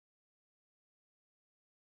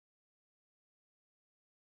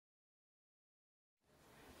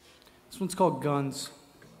one's called Guns.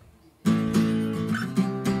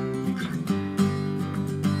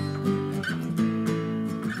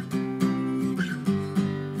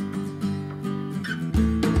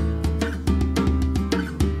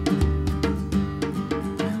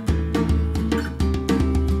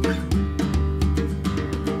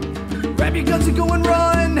 Grab your guns and go and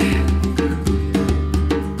run.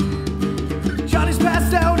 Johnny's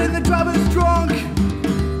passed out and the driver's drunk.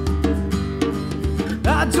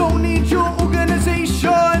 I don't need your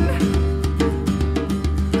organization.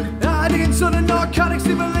 I didn't sort of narcotic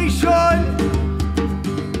stimulation.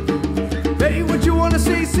 Hey, what you wanna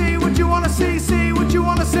say, say what you wanna say, say what you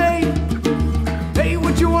wanna say. Hey,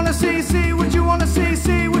 what you wanna say, say what you wanna say,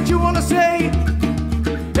 say what you wanna say.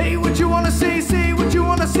 Hey, what you wanna say, say what you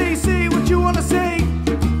wanna say, say what you wanna say.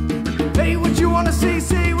 Hey, what you wanna say,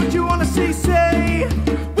 say what you wanna say, say.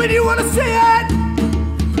 When do you wanna say it?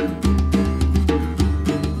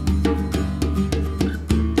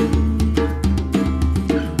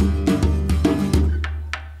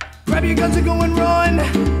 Grab your guns and go and run.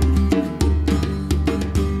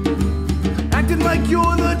 Acting like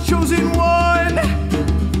you're the chosen one.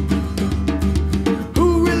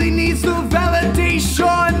 Who really needs the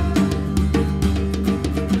validation?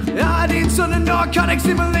 I need some narcotic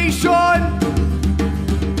stimulation.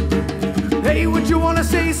 Hey, what you wanna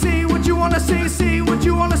say, say what you wanna say, say what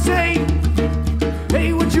you wanna say.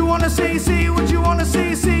 Hey, what you wanna say, say what you wanna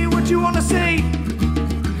say, say what you wanna say.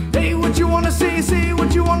 Hey, what you wanna say, say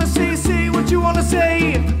what you wanna say, say what you wanna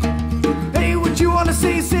say. Hey, what you wanna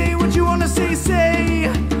say, say what you wanna say, say.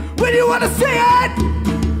 When you wanna say it?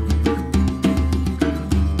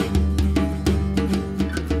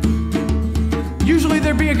 Usually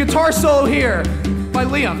there'd be a guitar solo here by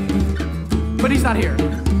Liam, but he's not here.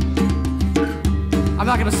 I'm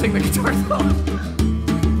not gonna sing the guitar solo.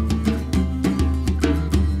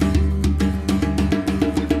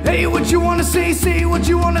 Hey, what you wanna say, say what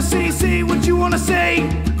you wanna say, say what you wanna say.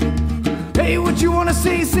 Hey, what you wanna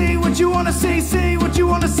say, say what you wanna say, say what you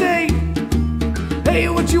wanna say. Hey,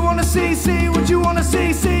 what you wanna say, say what you wanna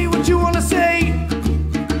say, say what you wanna say.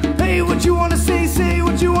 Hey, what you wanna say, say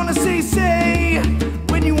what you wanna say, say.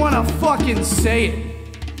 When you wanna fucking say it.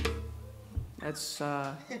 That's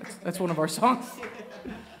one of our songs.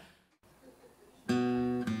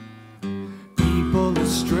 People are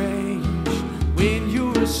strange when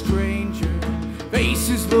you're a stranger.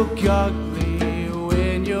 Faces look ugly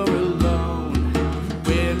when you're alone.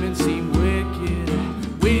 Women seem wicked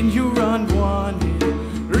when you're unwanted.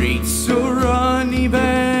 Streets are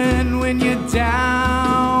uneven when you're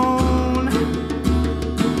down.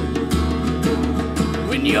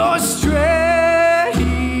 When you're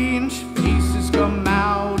strange, faces come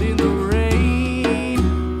out in the rain.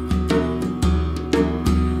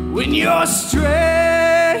 When you're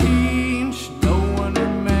strange, no one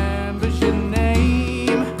remembers your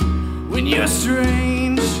name. When you're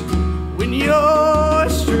strange, when you're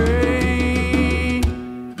strange.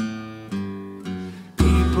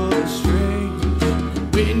 People are strange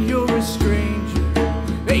when you're a stranger.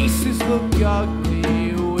 Faces look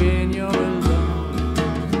ugly when you're alone.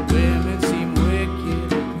 Women seem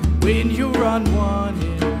wicked when you're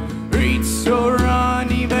unwanted. Streets are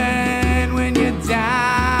uneven when you're down.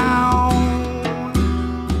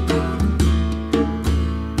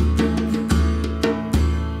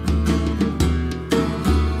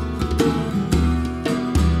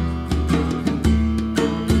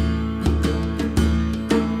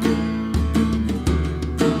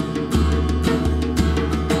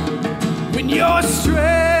 When you're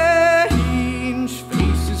strange,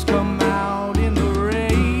 faces come out in the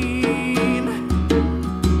rain.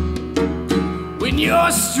 When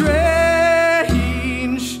you're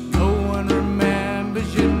strange, no one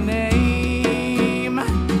remembers your name.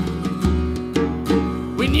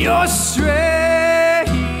 When you're strange,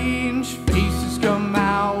 faces come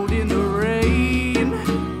out in the rain.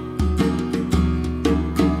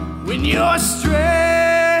 When you're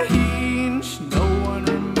strange, no one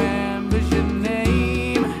remembers your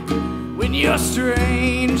name. When you're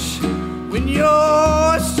strange, when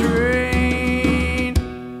you're strange.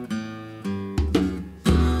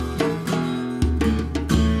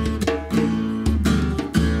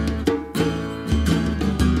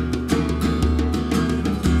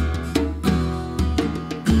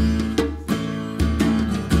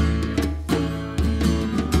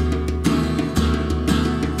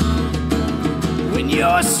 When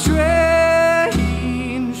you're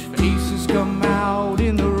strange, faces come out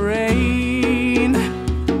in the rain.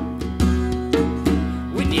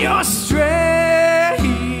 When you're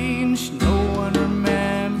strange, no one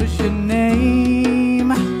remembers your name.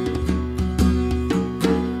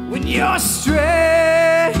 When you're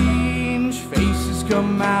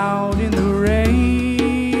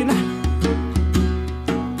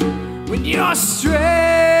when you're strange.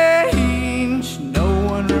 No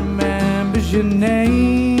one remembers your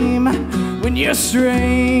name. When you're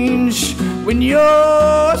strange, when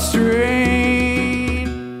you're strange.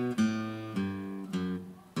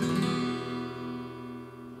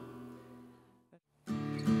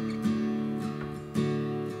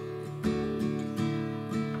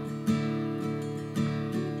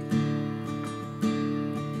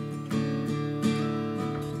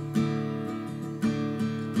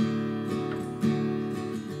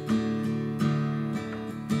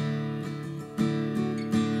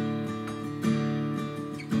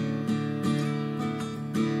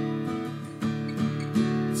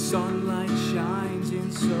 Sunlight shines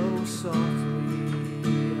in so softly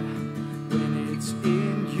when it's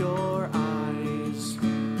in your eyes.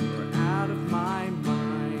 We're out of my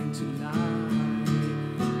mind tonight.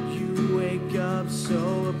 You wake up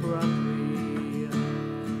so abruptly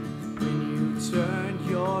when you turn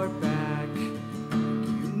your back.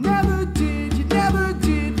 You never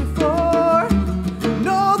did before. And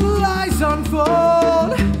all the lies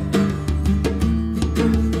unfold.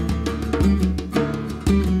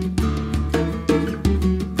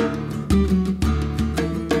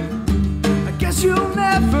 You'll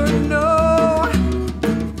never know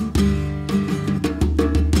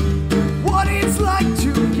what it's like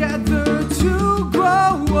together to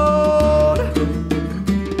grow old.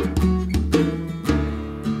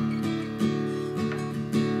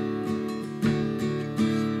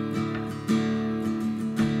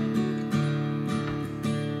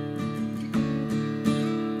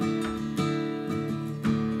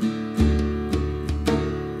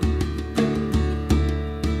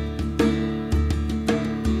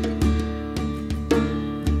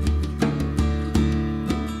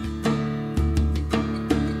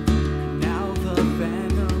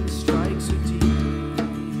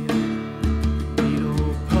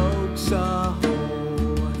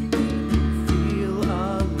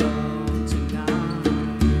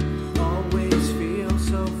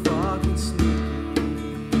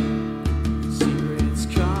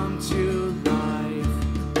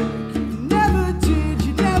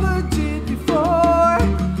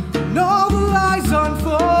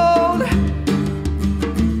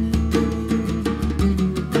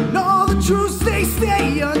 Truths they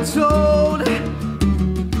stay untold.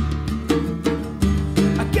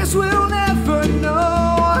 I guess we'll never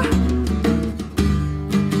know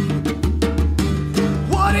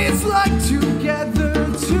what it's like together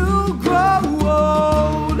to grow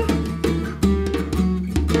old.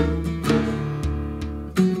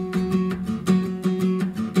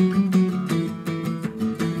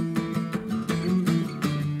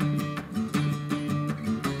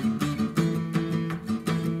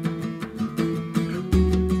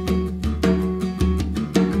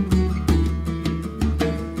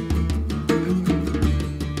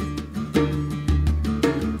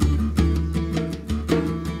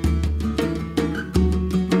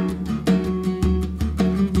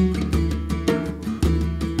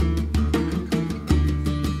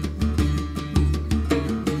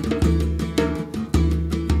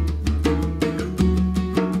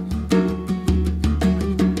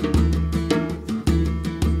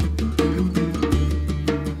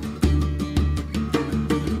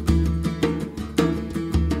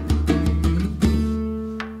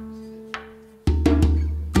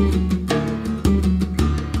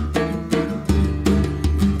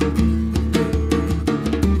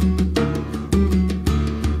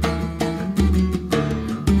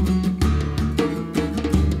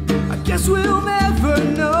 Guess we'll never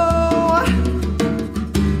know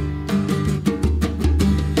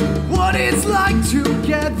what it's like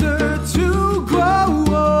together to grow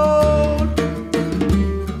old.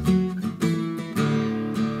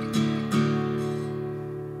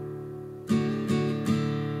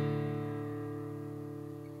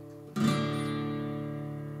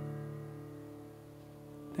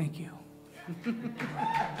 Thank you.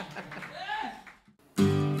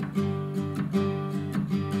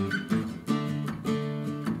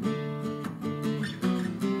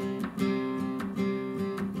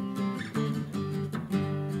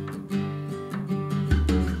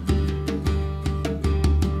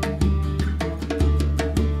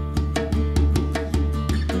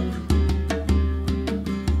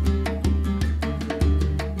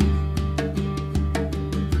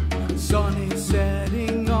 Sun is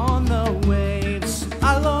setting on the waves.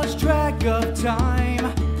 I lost track of time.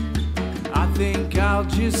 I think I'll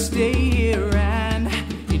just stay here and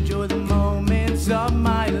enjoy the moments of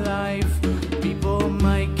my life. People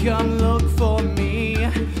might come look for me.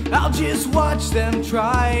 I'll just watch them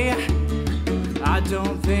try. I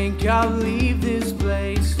don't think I'll leave this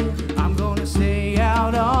place. I'm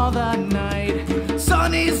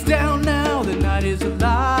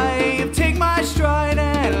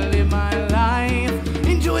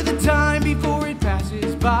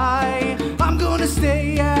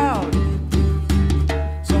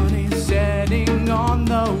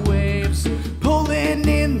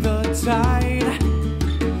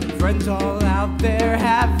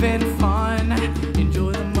having fun.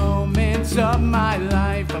 Enjoy the moments of my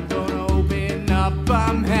life. I'm gonna open up,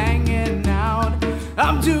 I'm hanging out.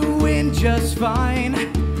 I'm doing just fine.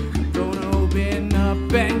 I'm gonna open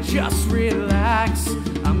up and just relax.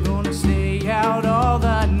 I'm gonna stay out all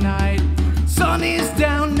the night. Sun is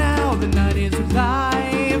down now, the night is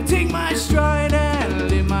alive. Take my stride and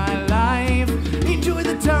live my life. Enjoy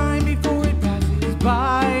the time before it passes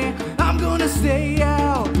by. I'm gonna stay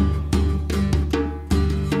out.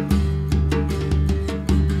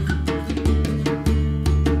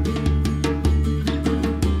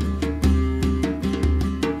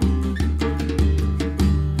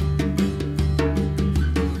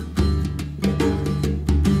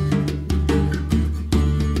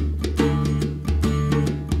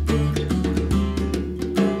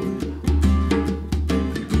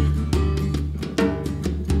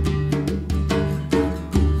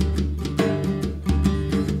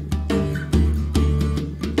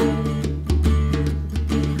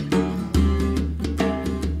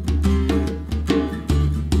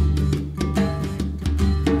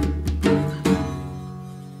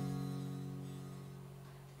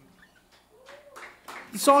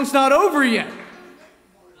 The song's not over yet.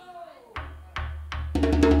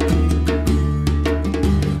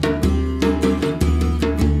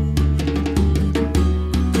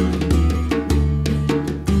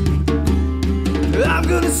 I'm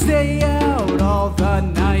gonna stay out all the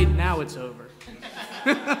night. Now it's over.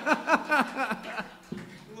 A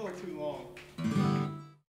little too long.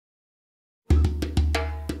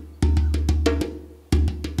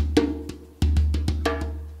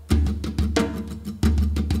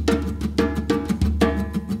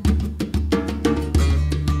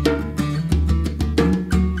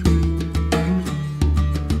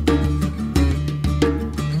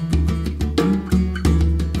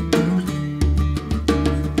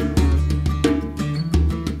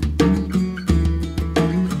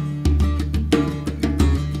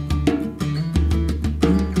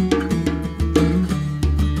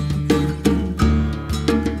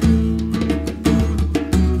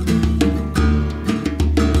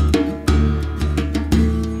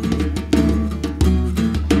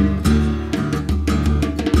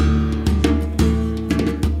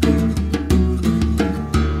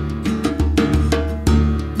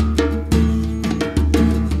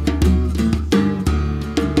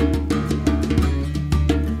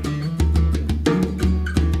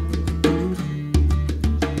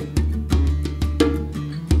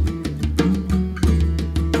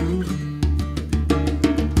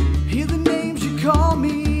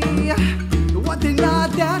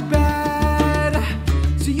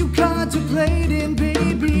 Contemplating,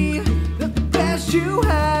 baby, the best you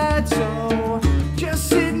had. So